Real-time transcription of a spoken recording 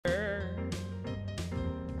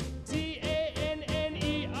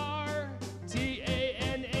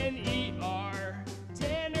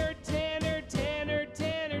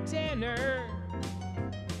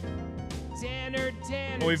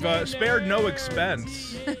we've spared no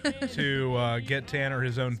expense to get Tanner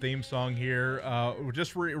his own theme song here. We're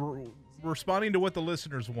just responding to what the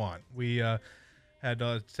listeners want. We had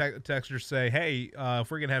texters say, hey, if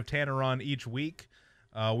we're going to have Tanner on each week,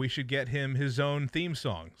 we should get him his own theme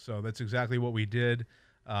song. So that's exactly what we did.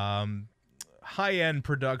 High-end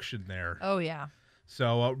production there. Oh, yeah.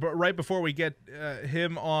 So but right before we get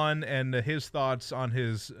him on and his thoughts on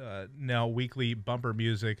his now weekly bumper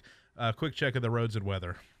music, quick check of the roads and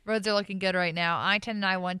weather. Roads are looking good right now. I-10 and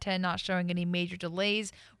I-110 not showing any major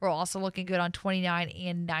delays. We're also looking good on 29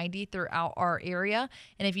 and 90 throughout our area.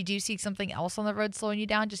 And if you do see something else on the road slowing you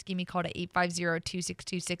down, just give me a call to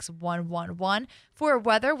 850-262-6111. For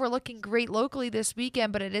weather, we're looking great locally this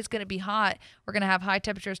weekend, but it is going to be hot. We're going to have high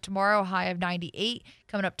temperatures tomorrow, high of 98.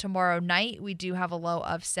 Coming up tomorrow night, we do have a low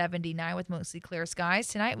of 79 with mostly clear skies.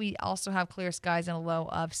 Tonight, we also have clear skies and a low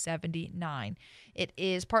of 79. It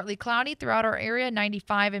is partly cloudy throughout our area,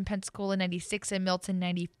 95 in Pensacola, 96 in Milton,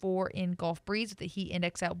 94 in Gulf Breeze with a heat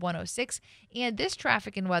index at 106. And this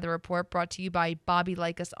traffic and weather report brought to you by Bobby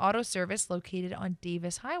Likas Auto Service located on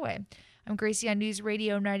Davis Highway. I'm Gracie on News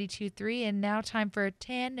Radio 92.3, and now time for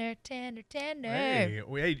Tanner. Hey,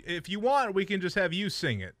 if you want, we can just have you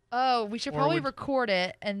sing it. Oh, we should probably record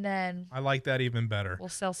it, and then I like that even better. We'll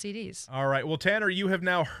sell CDs. All right. Well, Tanner, you have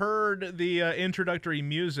now heard the introductory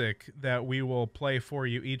music that we will play for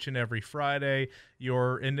you each and every Friday.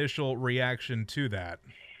 Your initial reaction to that?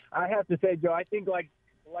 I have to say, Joe, I think like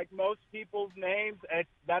most people's names,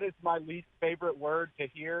 that is my least favorite word to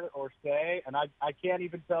hear or say, and I can't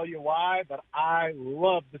even tell you why, but I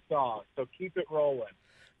love the song, so keep it rolling.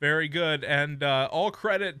 Very good, and all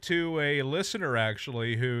credit to a listener,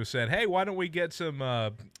 actually, who said, hey, why don't we get some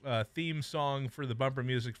theme song for the bumper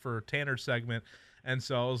music for Tanner's segment? And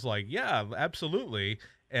so I was like, yeah, absolutely,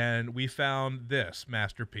 and we found this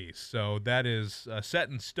masterpiece. So that is set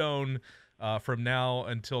in stone from now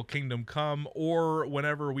until Kingdom Come, or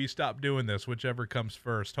whenever we stop doing this, whichever comes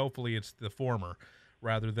first. Hopefully it's the former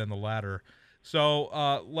rather than the latter.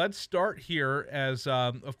 So let's start here as,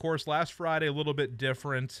 of course, last Friday, a little bit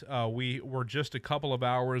different. We were just a couple of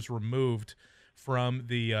hours removed from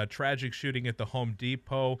the tragic shooting at the Home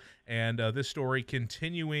Depot, and this story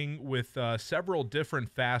continuing with several different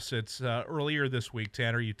facets. Earlier this week,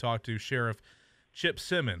 Tanner, you talked to Sheriff Chip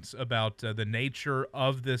Simmons about the nature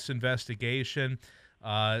of this investigation,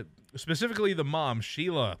 specifically the mom,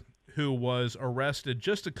 Sheila, who was arrested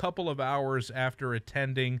just a couple of hours after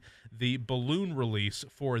attending the balloon release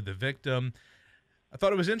for the victim. I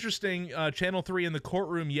thought it was interesting, Channel 3 in the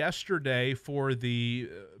courtroom yesterday for the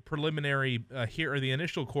preliminary the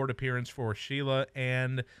initial court appearance for Sheila,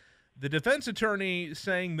 and the defense attorney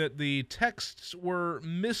saying that the texts were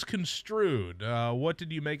misconstrued. What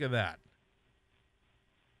did you make of that?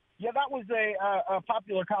 Yeah, that was a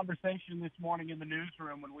popular conversation this morning in the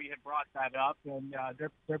newsroom when we had brought that up, and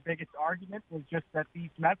their biggest argument was just that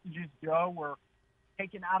these messages, Joe, were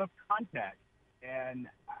taken out of context. And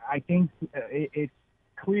I think it's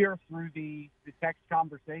clear through the text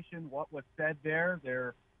conversation what was said there.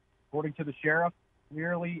 There, according to the sheriff,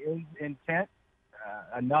 clearly is intent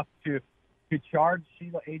enough to charge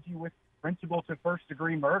Sheila Agee with principal to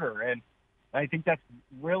first-degree murder. And I think that's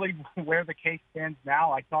really where the case stands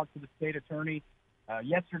now. I talked to the state attorney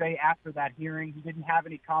yesterday after that hearing. He didn't have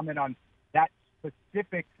any comment on that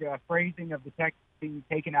specific phrasing of the text being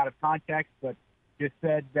taken out of context, but just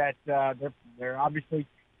said that they're obviously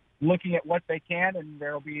looking at what they can, and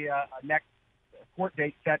there will be a next court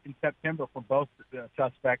date set in September for both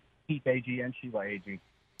suspects, Keith Agee and Sheila Agee.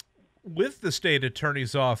 With the state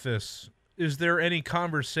attorney's office, is there any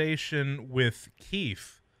conversation with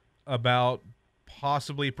Keith about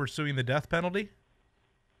possibly pursuing the death penalty?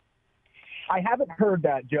 I haven't heard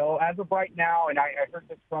that, Joe. As of right now, and I heard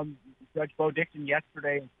this from Judge Bo Dixon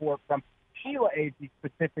yesterday from Sheila Agee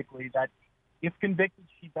specifically, that if convicted,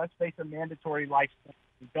 she does face a mandatory life sentence.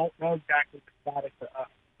 We don't know exactly the status of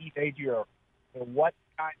Keith Agee or what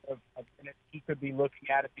kind of sentence he could be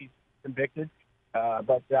looking at if he's convicted.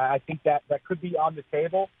 But I think that could be on the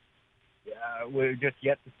table. We're just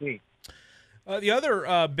yet to see. The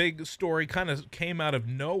other big story kind of came out of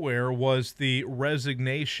nowhere was the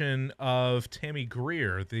resignation of Tammy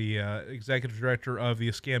Greer, the executive director of the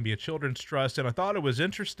Escambia Children's Trust. And I thought it was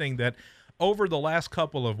interesting that over the last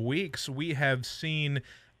couple of weeks, we have seen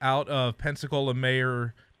out of Pensacola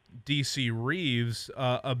Mayor D.C. Reeves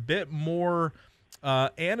a bit more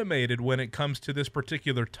animated when it comes to this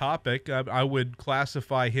particular topic. I would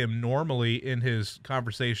classify him normally in his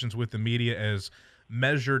conversations with the media as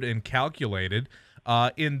measured and calculated.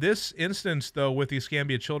 In this instance, though, with the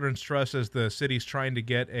Escambia Children's Trust, as the city's trying to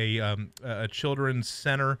get a children's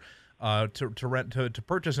center to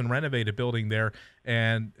purchase and renovate a building there,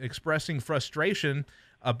 and expressing frustration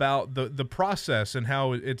about the process and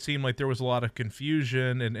how it seemed like there was a lot of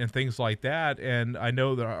confusion and things like that. And I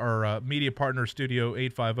know that our media partner, Studio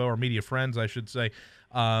 850, or media friends, I should say,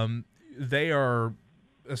 they are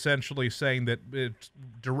essentially saying that it's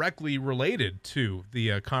directly related to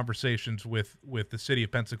the conversations with the city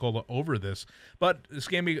of Pensacola over this. But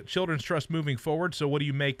Escambia Children's Trust moving forward, so what do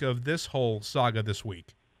you make of this whole saga this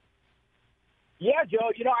week? Yeah, Joe,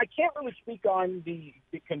 I can't really speak on the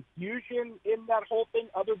confusion in that whole thing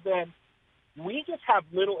other than we just have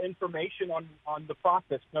little information on the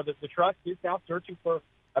process. That the trust is now searching for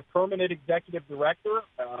a permanent executive director.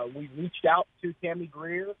 We reached out to Tammy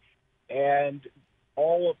Greer, and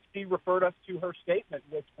she referred us to her statement,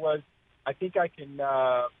 which was, I think I can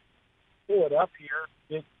pull it up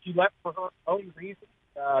here. She left for her own reasons.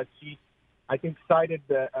 She, I think, cited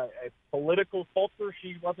a political culture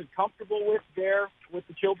she wasn't comfortable with there with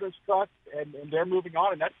the Children's Trust, and they're moving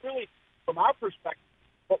on. And that's really, from our perspective,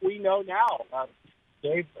 what we know now.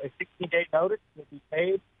 Gave a 60-day notice to be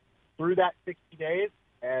paid through that 60 days,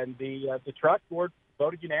 and the trust board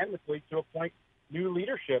voted unanimously to appoint new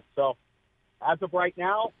leadership. So as of right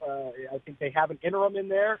now, I think they have an interim in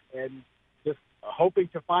there, and just hoping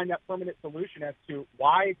to find that permanent solution as to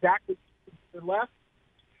why exactly they're left.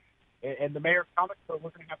 And the mayor's comments, so we're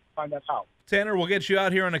going to have to find that out. Tanner, we'll get you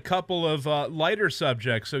out here on a couple of lighter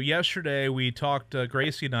subjects. So yesterday we talked,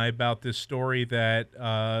 Gracie and I, about this story that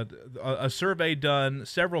a survey done,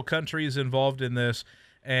 several countries involved in this,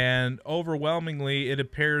 and overwhelmingly it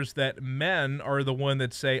appears that men are the one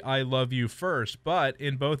that say, I love you first. But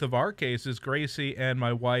in both of our cases, Gracie and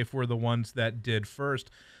my wife were the ones that did first.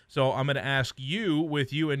 So I'm going to ask you,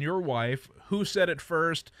 with you and your wife, who said it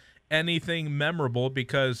first, anything memorable,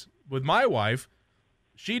 because with my wife,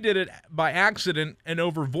 she did it by accident and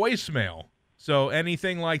over voicemail. So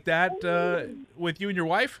anything like that with you and your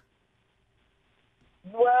wife?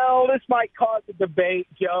 Well, this might cause a debate,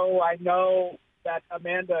 Joe. I know that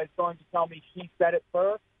Amanda is going to tell me she said it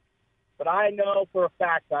first, but I know for a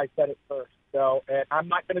fact I said it first. So, and I'm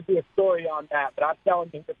not going to do a story on that, but I'm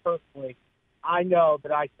telling you that personally, I know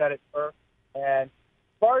that I said it first. And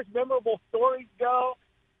as far as memorable stories go,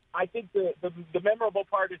 I think the memorable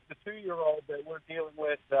part is the 2-year-old that we're dealing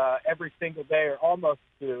with every single day, or almost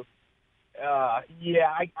 2. I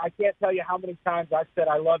can't tell you how many times I've said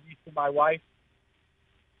I love you to my wife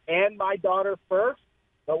and my daughter first,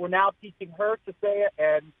 but we're now teaching her to say it,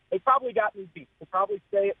 and they probably got me beat. They probably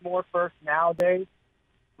say it more first nowadays.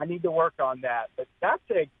 I need to work on that. But that's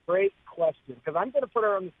a great question, because I'm going to put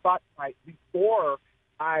her on the spot tonight before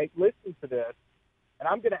I listen to this, and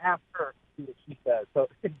I'm going to ask her what she says. So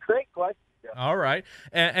it's a great question. All right.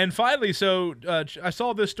 And finally, so I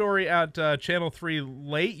saw this story at Channel 3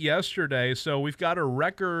 late yesterday. So we've got a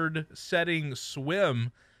record-setting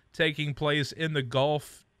swim taking place in the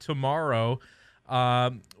Gulf tomorrow.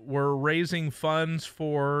 We're raising funds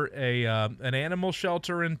for an animal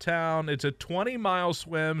shelter in town. It's a 20-mile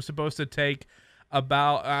swim, supposed to take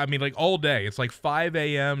about, all day. It's like 5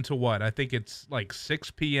 a.m. to what? I think it's like 6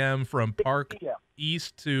 p.m. from Park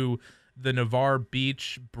East to the Navarre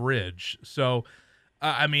Beach Bridge. So,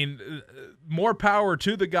 more power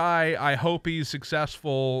to the guy. I hope he's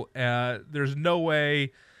successful. There's no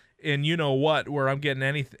way in where I'm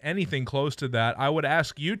getting anything close to that. I would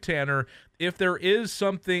ask you, Tanner, if there is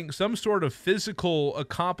some sort of physical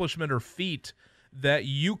accomplishment or feat that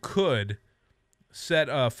you could set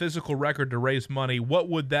a physical record to raise money, what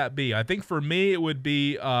would that be? I think for me it would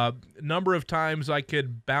be number of times I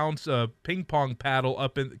could bounce a ping pong paddle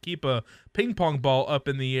up and keep a ping pong ball up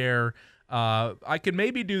in the air. I could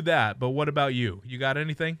maybe do that, but what about you? You got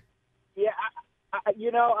anything? Yeah,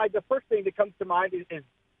 the first thing that comes to mind is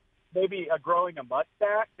maybe growing a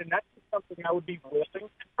mustache, and that's just something I would be willing to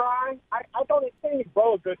try. I don't think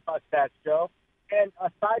grow a good mustache, Joe. And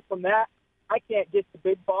aside from that, I can't get the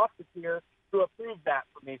big bosses here to approve that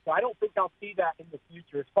for me. So I don't think I'll see that in the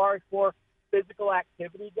future. As far as more physical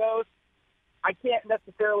activity goes, I can't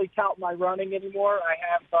necessarily count my running anymore.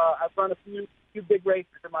 I've run a few big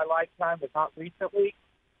races in my lifetime, but not recently.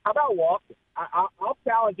 How about walking? I'll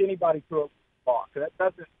challenge anybody to a walk. That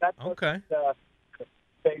doesn't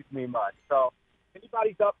phase me much. So if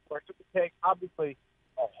anybody's up for it, it would take obviously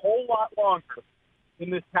a whole lot longer than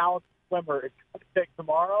this talented swimmer it's going to take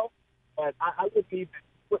tomorrow. But I wouldn't even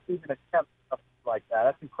attempt something like that.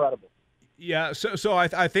 That's incredible. Yeah, so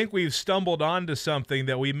I think we've stumbled onto something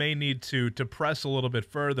that we may need to press a little bit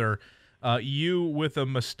further. you with a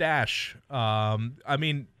mustache. I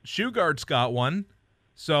mean, Shugart's got one.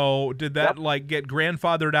 So did that like get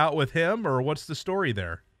grandfathered out with him, or what's the story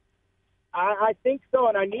there? I think so,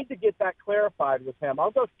 and I need to get that clarified with him.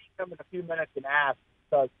 I'll go see him in a few minutes and ask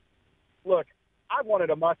because, look, I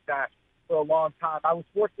wanted a mustache for a long time. I was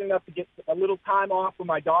fortunate enough to get a little time off when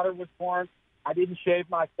my daughter was born. I didn't shave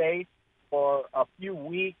my face for a few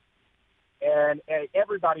weeks, and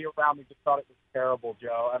everybody around me just thought it was terrible,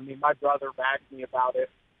 Joe. I mean, my brother backed me about it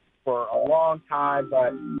for a long time,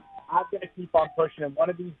 but I'm going to keep on pushing. And one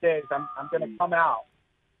of these days, I'm going to come out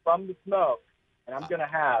from the smoke, and I'm going to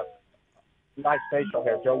have nice facial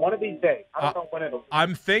hair, Joe. One of these days. I don't know when it'll be.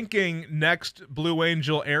 I'm thinking next Blue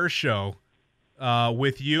Angel Air Show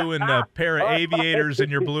with you and a pair of aviators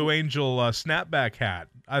and your Blue Angel snapback hat.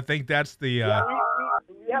 I think that's the... Yeah,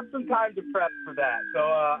 we have some time to prep for that.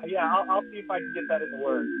 So, yeah, I'll see if I can get that in the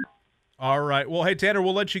works. All right. Well, hey, Tanner,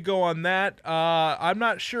 we'll let you go on that. I'm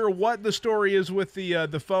not sure what the story is with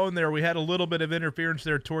the phone there. We had a little bit of interference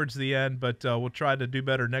there towards the end, but we'll try to do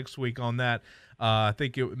better next week on that. I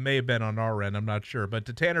think it may have been on our end. I'm not sure. But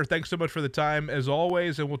to Tanner, thanks so much for the time, as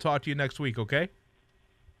always, and we'll talk to you next week, okay?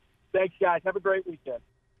 Thanks, guys. Have a great weekend.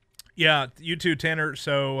 Yeah, you too, Tanner.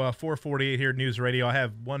 So 448 here at News Radio. I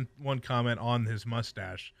have one comment on his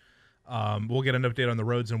mustache. We'll get an update on the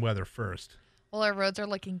roads and weather first. Well, our roads are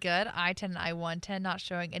looking good. I-10 and I-110 not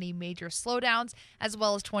showing any major slowdowns, as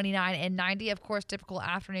well as 29 and 90. Of course, typical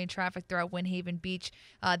afternoon traffic throughout Windhaven Beach.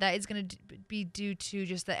 That is going to be due to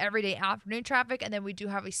just the everyday afternoon traffic, and then we do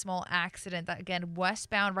have a small accident that, again,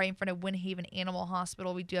 westbound right in front of Windhaven Animal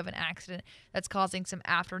Hospital. We do have an accident that's causing some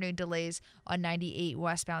afternoon delays on 98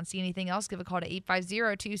 westbound. See anything else? Give a call to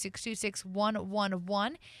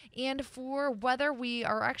 850-262-6111. And for weather, we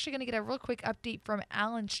are actually going to get a real quick update from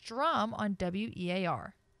Alan Strum on WEAR.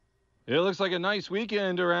 It looks like a nice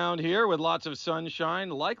weekend around here with lots of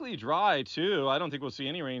sunshine, likely dry too. I don't think we'll see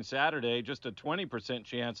any rain Saturday, just a 20%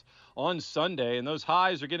 chance on Sunday. And those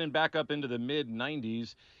highs are getting back up into the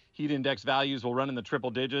mid-90s. Heat index values will run in the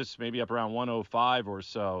triple digits, maybe up around 105 or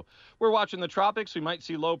so. We're watching the tropics. We might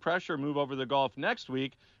see low pressure move over the Gulf next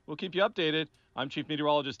week. We'll keep you updated. I'm Chief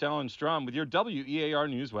Meteorologist Alan Strum with your WEAR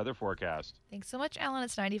News weather forecast. Thanks so much, Alan.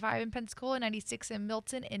 It's 95 in Pensacola, 96 in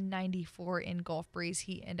Milton, and 94 in Gulf Breeze.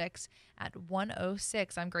 Heat index at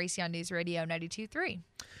 106. I'm Gracie on News Radio 92.3.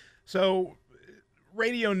 So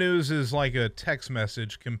radio news is like a text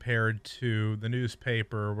message compared to the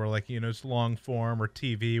newspaper where, like, it's long form, or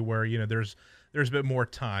TV where, there's a bit more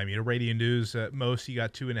time. Radio news, at most you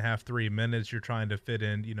got 2.5, 3 minutes. You're trying to fit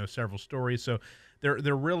in, several stories. So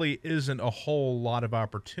there really isn't a whole lot of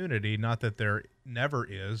opportunity, not that there never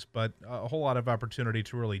is, but a whole lot of opportunity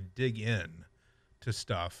to really dig in to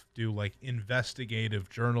stuff, do like investigative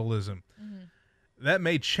journalism. Mm-hmm. That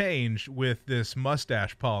may change with this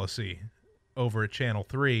mustache policy over at Channel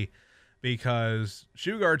 3, because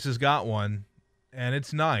Shugarts has got one, and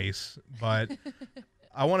it's nice, but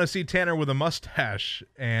I want to see Tanner with a mustache,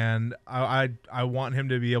 and I want him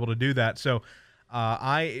to be able to do that. So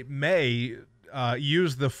I may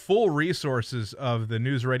use the full resources of the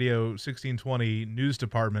News Radio 1620 news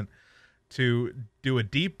department to do a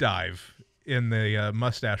deep dive in the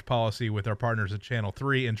mustache policy with our partners at Channel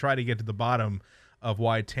 3 and try to get to the bottom of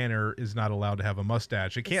why Tanner is not allowed to have a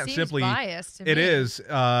mustache. It can't simply. Biased to it me. is,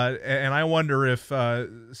 and I wonder if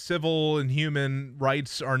civil and human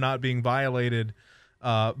rights are not being violated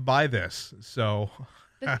by this. So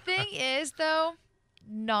the thing is, though,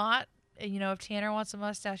 if Tanner wants a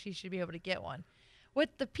mustache, he should be able to get one.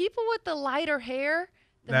 With the people with the lighter hair,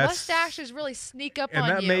 the mustaches really sneak up on you.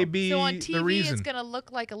 And that may be so on TV, the reason. it's going to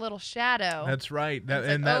look like a little shadow. That's right.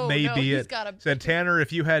 That may be it. Said Tanner,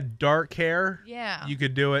 if you had dark hair, you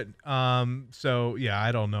could do it. So, yeah,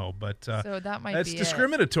 I don't know. But so that might that's be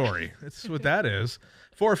discriminatory. That's what that is.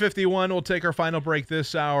 4:51, we'll take our final break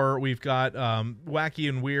this hour. We've got Wacky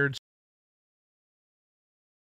and Weird